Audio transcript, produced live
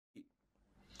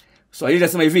Swahili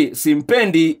linasema hivi,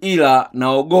 simpendi ila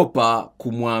naogopa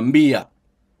kumwambia.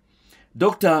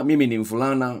 Dokta, mimi ni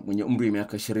mvulana mwenye umri wa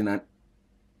miaka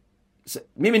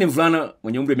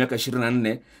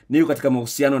 24. Niko katika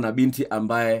mahusiano na binti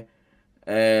ambaye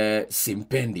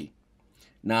simpendi.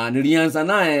 Na nilianza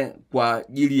naye kwa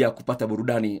ajili ya kupata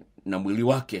burudani na mwili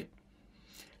wake.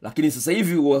 Lakini sasa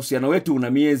hivi uhusiano wetu una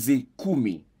miezi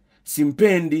 10.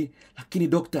 Simpendi, lakini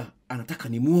dokta anataka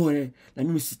nimuoe na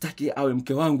mimi sitaki awe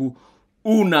mke wangu.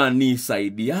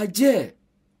 Unanisaidiaje?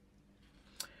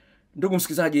 Ndugu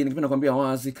msikilizaji, ningependa kuambia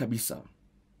wazi kabisa,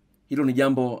 hilo ni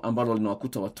jambo ambalo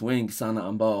linawakuta watu wengi sana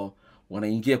ambao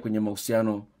wanaingia kwenye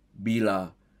mahusiano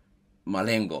bila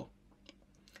malengo.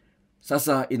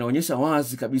 Sasa inaonyesha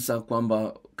wazi kabisa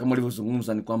kwamba kama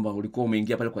ulivyozungumza ni kwamba ulikuwa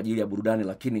umeingia pale kwa ajili ya burudani,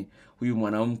 lakini huyu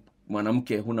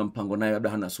mwanamke huna mpango naye, labda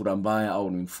hana sura mbaya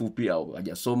au ni mfupi au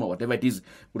hajasoma, whatever it is,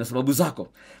 kuna sababu zako.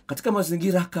 Katika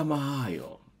mazingira kama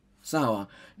hayo, sawa,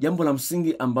 jambo la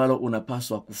msingi ambalo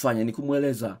unapaswa kufanya ni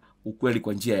kumweleza ukweli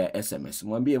kwa njia ya SMS.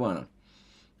 Mwambie bwana,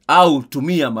 au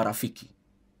tumia marafiki.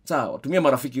 Sawa, tumia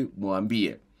marafiki,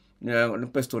 mwambie.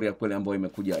 Nipe story ya kweli ambayo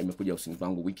imekuja usini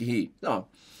wangu wiki hii. Sawa.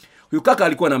 Huyu kaka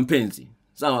alikuwa na mpenzi.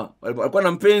 Sawa, alikuwa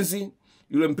na mpenzi,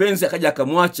 yule mpenzi akaja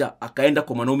akamwacha, akaenda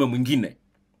kwa mwanaume mwingine.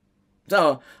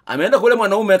 Sawa, ameenda kwa yule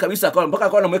mwanaume kabisa, mpaka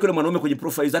akawa anamweka yule mwanaume kwenye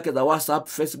profile zake za WhatsApp,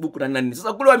 Facebook na nini.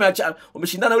 Sasa kule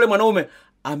wameshindana, yule mwanaume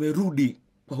amerudi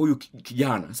kwa huyu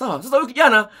kijana. Sawa, sasa huyu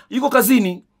kijana yuko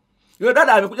kazini. Yule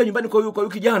dada amekuja nyumbani kwa huyu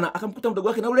kijana, akamkuta mdogo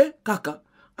wake na yule kaka.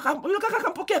 Yule kaka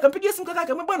akampokea, akampigia simu kaka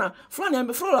yake, bwana fulani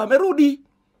amerudi.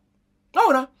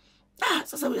 Unaona?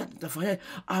 Sasa huyu atafanya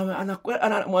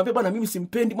anamwambia bwana mimi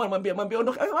simpendi, mwambie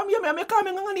ondoka. Amekaa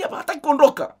ameng'ang'ania hapa, hataki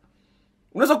kuondoka.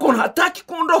 Unaweza kuona hataki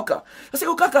kuondoka. Sasa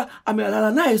huyu kaka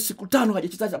amelala naye siku 5,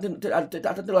 hajachitaja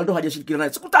hata ndo hajashirikiana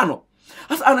naye siku 5.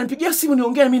 Sasa ananipigia simu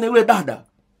niongee mimi na yule dada.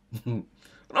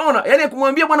 Unaona? Yaani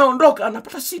kumwambia bwana ondoka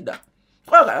anapata shida.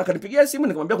 Kwa hiyo akanipigia simu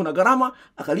nikamwambia kuna gharama,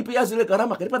 akalipia zile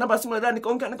gharama, akalipa namba ya simu ya dada,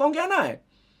 nikaongea naye.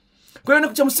 Kwa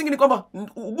hiyo cha msingi ni kwamba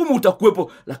ugumu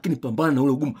utakuwepo, lakini pambana na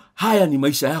ule ugumu. Haya ni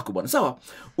maisha yako bwana. Sawa?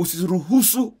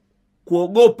 Usiruhusu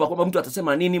kuogopa kwamba mtu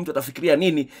atasema nini, mtu atafikiria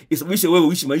nini, isababishe wewe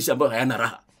uishi maisha ambayo hayana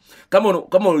raha.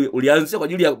 Kama ulianzia kwa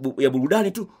ajili ya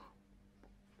burudani tu,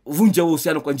 vunja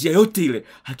uhusiano kwa njia yote ile.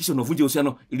 Hakikisha unavunja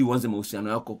uhusiano ili uanze mahusiano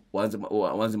yako,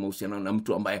 uanze mahusiano na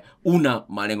mtu ambaye una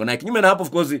malengo naye. Kinyume na hapo, of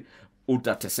course,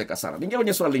 utateseka sana. Ningia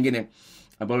kwenye swali lingine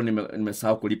ambalo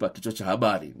nimesahau kulipa kichwa cha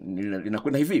habari.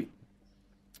 Linakwenda hivi.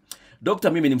 Dokta,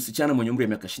 mimi ni msichana mwenye umri wa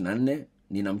miaka 24.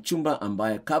 Nina mchumba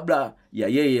ambaye kabla ya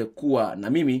yeye kuwa na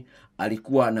mimi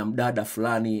alikuwa na mdada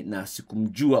fulani na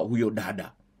sikumjua huyo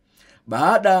dada.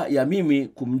 Baada ya mimi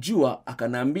kumjua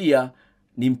akanambia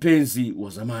ni mpenzi wa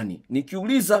zamani.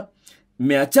 Nikiuliza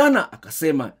mmeachana,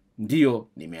 akasema ndio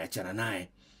nimeachana naye.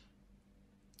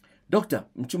 Dokta,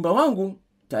 mchumba wangu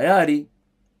tayari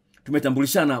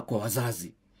tumetambulishana kwa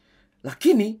wazazi,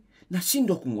 lakini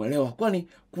nashindwa kumwelewa, kwani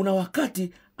kuna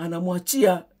wakati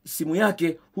anamwachia simu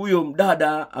yake huyo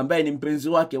mdada ambaye ni mpenzi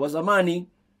wake wa zamani.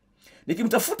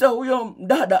 Nikimtafuta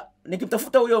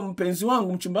huyo mpenzi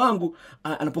wangu, mchumba wangu,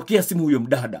 anapokea simu huyo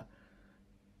mdada.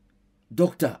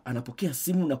 Dokta, anapokea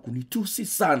simu na kunitusi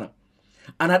sana.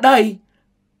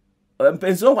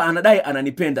 Mpenzi wangu anadai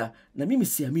ananipenda, na mimi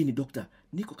siamini. Dokta,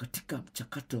 niko katika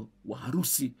mchakato wa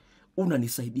harusi,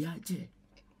 unanisaidiaje?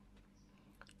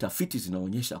 Tafiti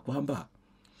zinaonyesha kwamba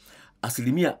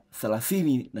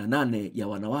 38% ya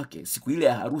wanawake siku ile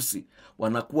ya harusi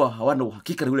wanakuwa hawana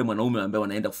uhakika na yule mwanaume ambaye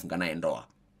wanaenda kufunga naye ndoa.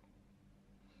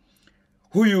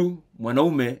 Huyu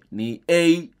mwanaume ni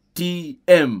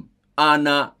ATM,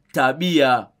 ana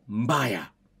tabia mbaya.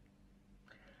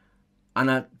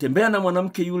 Anatembea na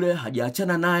mwanamke yule,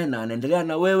 hajaachana naye na anaendelea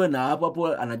na wewe, na hapo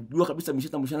anajua kabisa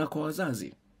mshatambulishana kwa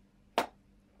wazazi.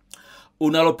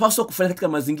 Unalopaswa kufanya katika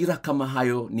mazingira kama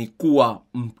hayo ni kuwa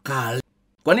mkali.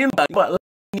 Kwa nini?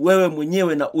 Wewe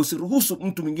mwenyewe, na usiruhusu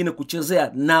mtu mwingine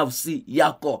kuchezea nafsi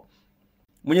yako.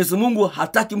 Mwenyezi Mungu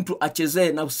hataki mtu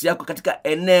achezee nafsi yako katika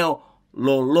eneo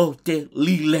lolote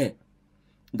lile.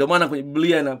 Ndio maana kwenye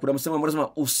Biblia kuna msemo ambao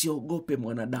unasema usiogope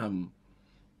mwanadamu,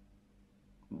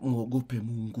 muogope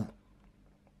Mungu.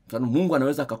 Sababu Mungu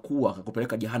anaweza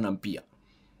akakupeleka jehanamu pia.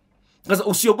 Sasa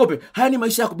usiogope. Haya ni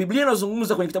maisha yako. Biblia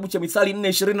inazungumza kwenye kitabu cha Mithali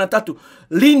 4:23,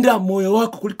 linda moyo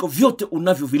wako kuliko vyote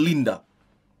unavyovilinda.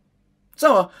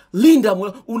 Sawa, linda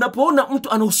moyo. Unapoona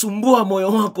mtu anausumbua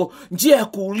moyo wako, njia ya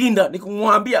kuulinda ni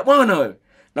kumwambia bwana wewe,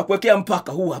 na kuwekea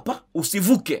mpaka huu hapa,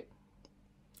 usivuke.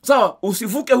 Sawa,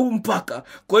 usivuke huu mpaka.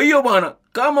 Kwa hiyo bwana,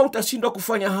 kama utashindwa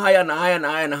kufanya haya na haya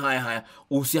na haya na haya,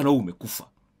 uhusiano huu umekufa.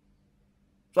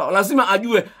 Sawa, lazima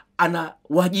ajue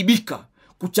anawajibika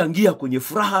kuchangia kwenye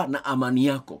furaha na amani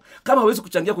yako. Kama hawezi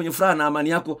kuchangia kwenye furaha na amani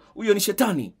yako, huyo ni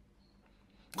shetani.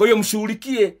 Kwa hiyo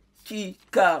mshughulikie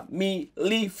kikamilifu.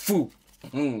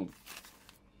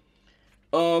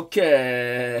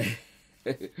 Okay.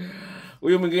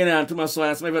 Huyu mwingine anatuma swali,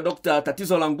 anasema hivi: Dokta,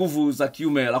 tatizo la nguvu za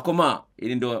kiume la komaa.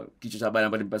 Hili ndio kichwa cha habari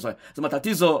ambacho nimepaswa. Anasema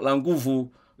tatizo la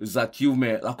nguvu za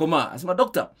kiume la komaa. Anasema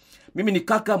Dokta, mimi ni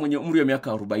kaka mwenye umri wa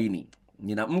miaka 40.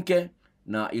 Nina mke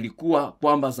na ilikuwa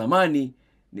kwamba zamani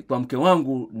ni kwa mke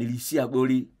wangu nilisia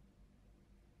goli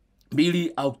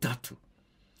 2 au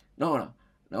 3.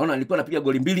 Naona nilikuwa napiga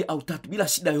goli 2 au 3 bila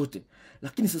shida yote.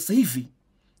 Lakini sasa hivi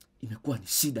imekuwa ni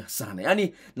shida sana.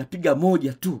 Yaani napiga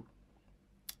moja tu.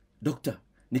 Dokta,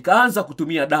 nikaanza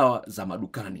kutumia dawa za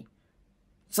madukani.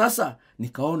 Sasa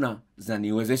nikaona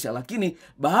zinaniwezesha, lakini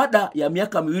baada ya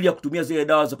miaka 2 ya kutumia zile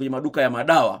dawa za kwenye maduka ya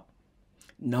madawa,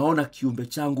 naona kiumbe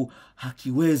changu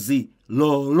hakiwezi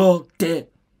lolote.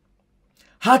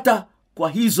 Hata kwa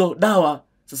hizo dawa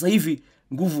sasa hivi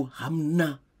nguvu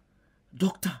hamna.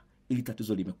 Dokta, ili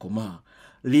tatizo limekomaa,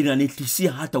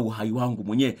 linanitishia hata uhai wangu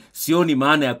mwenyewe. Sioni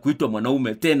maana ya kuitwa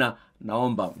mwanaume tena,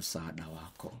 naomba msaada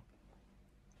wako.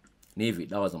 Ni hivi,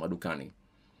 dawa za madukani,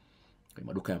 kwenye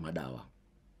maduka ya madawa,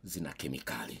 zina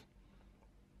kemikali.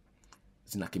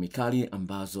 Zina kemikali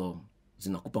ambazo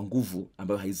zinakupa nguvu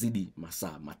ambayo haizidi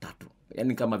masaa 3.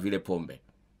 Yaani kama vile pombe.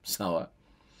 Sawa?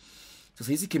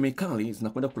 Sasa hizi kemikali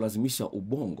zinakwenda kulazimisha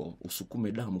ubongo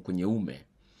usukume damu kwenye ume,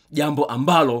 jambo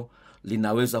ambalo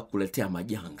linaweza kuletea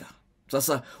majanga.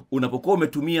 Sasa unapokuwa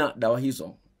umetumia dawa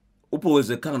hizo, upo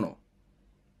uwezekano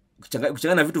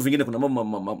kuchanganya na vitu vingine. Kuna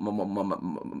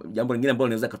jambo lingine ambalo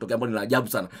linaweza kutokea ambalo ni la ajabu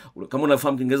sana. Kama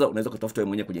unafahamu Kiingereza, unaweza kutafuta wewe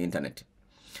mwenyewe kwenye internet.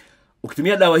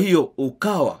 Ukitumia dawa hiyo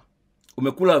ukawa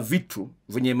umekula vitu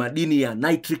vyenye madini ya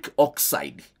nitric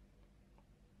oxide,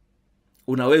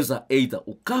 unaweza either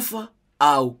ukafa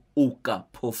au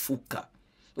ukapofuka.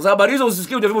 Sasa habari hizo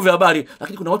usisikie kwenye vyombo vya habari,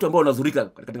 lakini kuna watu ambao wanadhurika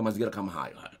katika mazingira kama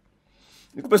hayo.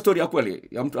 Nikupe story ya kweli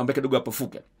ya mtu ambaye kidogo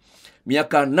apofuke.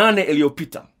 Miaka 8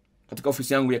 iliyopita, katika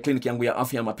ofisi yangu ya kliniki yangu ya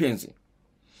afya ya mapenzi,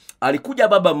 alikuja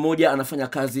baba mmoja anafanya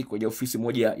kazi kwenye ofisi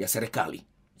moja ya serikali,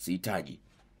 sihitaji.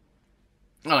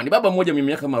 Ni baba mmoja mwenye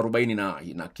miaka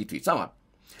 40 na kitu, sawa?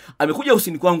 Amekuja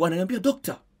ofisini kwangu, ananiambia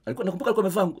Dokta, nakumbuka alikuwa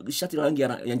amevaa shati la rangi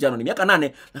ya njano, ni miaka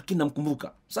 8 lakini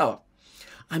namkumbuka, sawa?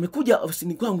 Amekuja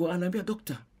ofisini kwangu, ananiambia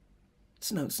Dokta,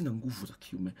 sina nguvu za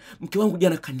kiume. Mke wangu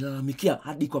jana kanilalamikia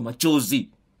hadi kwa machozi.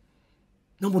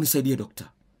 Naomba unisaidie Dokta.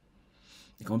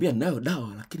 Nikamwambia ninayo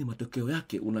dawa, lakini matokeo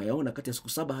yake unayaona kati ya siku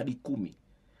 7 hadi 10.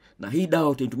 Na hii dawa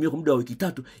utaitumia kwa muda wa wiki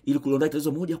 3 ili kuliondoa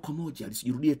tatizo moja kwa moja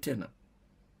lisijirudie tena.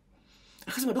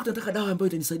 Akasema Dokta, nataka dawa ambayo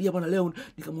itanisaidia bwana leo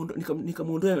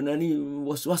nikamuondoe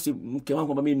wasiwasi mke wangu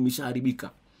kwamba mimi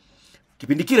nimeshaharibika.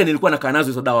 Kipindi kile nilikuwa nakaa nazo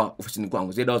hizo dawa ofisini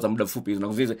kwangu, zile dawa za muda mfupi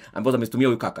hizo zile ambazo amezitumia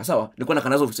huyu kaka, sawa? Nilikuwa nakaa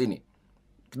nazo ofisini.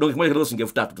 Kidogo kimoja kidogo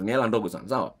shilingi 3,000 tu, ni hela ndogo sana,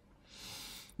 sawa?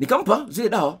 Nikampa zile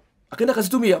dawa, akaenda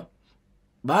kazitumia.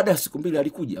 Baada ya siku 2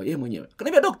 alikuja yeye mwenyewe.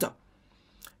 Akaniambia Dokta,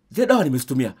 zile dawa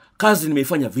nimezitumia, kazi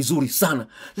nimeifanya vizuri sana,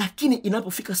 lakini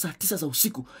inapofika saa 9 za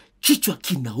usiku kichwa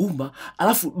kinauma,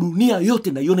 alafu dunia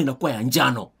yote naiona inakuwa ya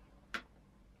njano.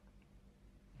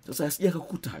 Sasa asije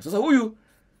kukuta. Sasa huyu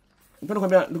napenda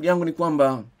kwambia ndugu yangu ni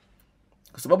kwamba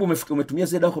kwa sababu umetumia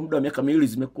zile dawa kwa muda wa miaka 2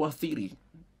 zimekuathiri,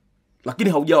 lakini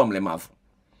haujawa mlemavu.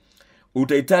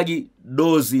 Utahitaji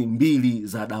dozi 2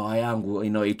 za dawa yangu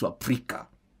inayoitwa Prika.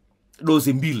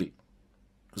 Dozi 2.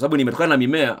 Kwa sababu nimetokana na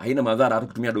mimea, haina madhara hata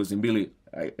kutumia dozi 2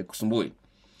 kusumbui.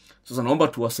 Sasa naomba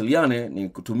tuwasiliane, ni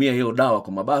kutumia hiyo dawa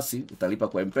kwa mabasi, utalipa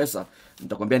kwa M-Pesa.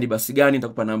 Nitakwambia ni basi gani,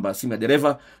 nitakupa namba ya simu ya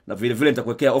dereva, na vile vile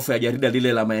nitakuwekea ofa ya jarida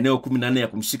lile la maeneo 14 ya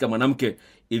kumshika mwanamke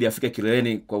ili afike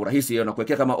kileleni kwa urahisi. Hiyo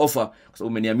nakuwekea kama ofa kwa sababu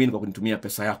umeniamini kwa kunitumia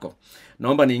pesa yako.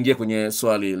 Naomba niingie kwenye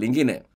swali lingine.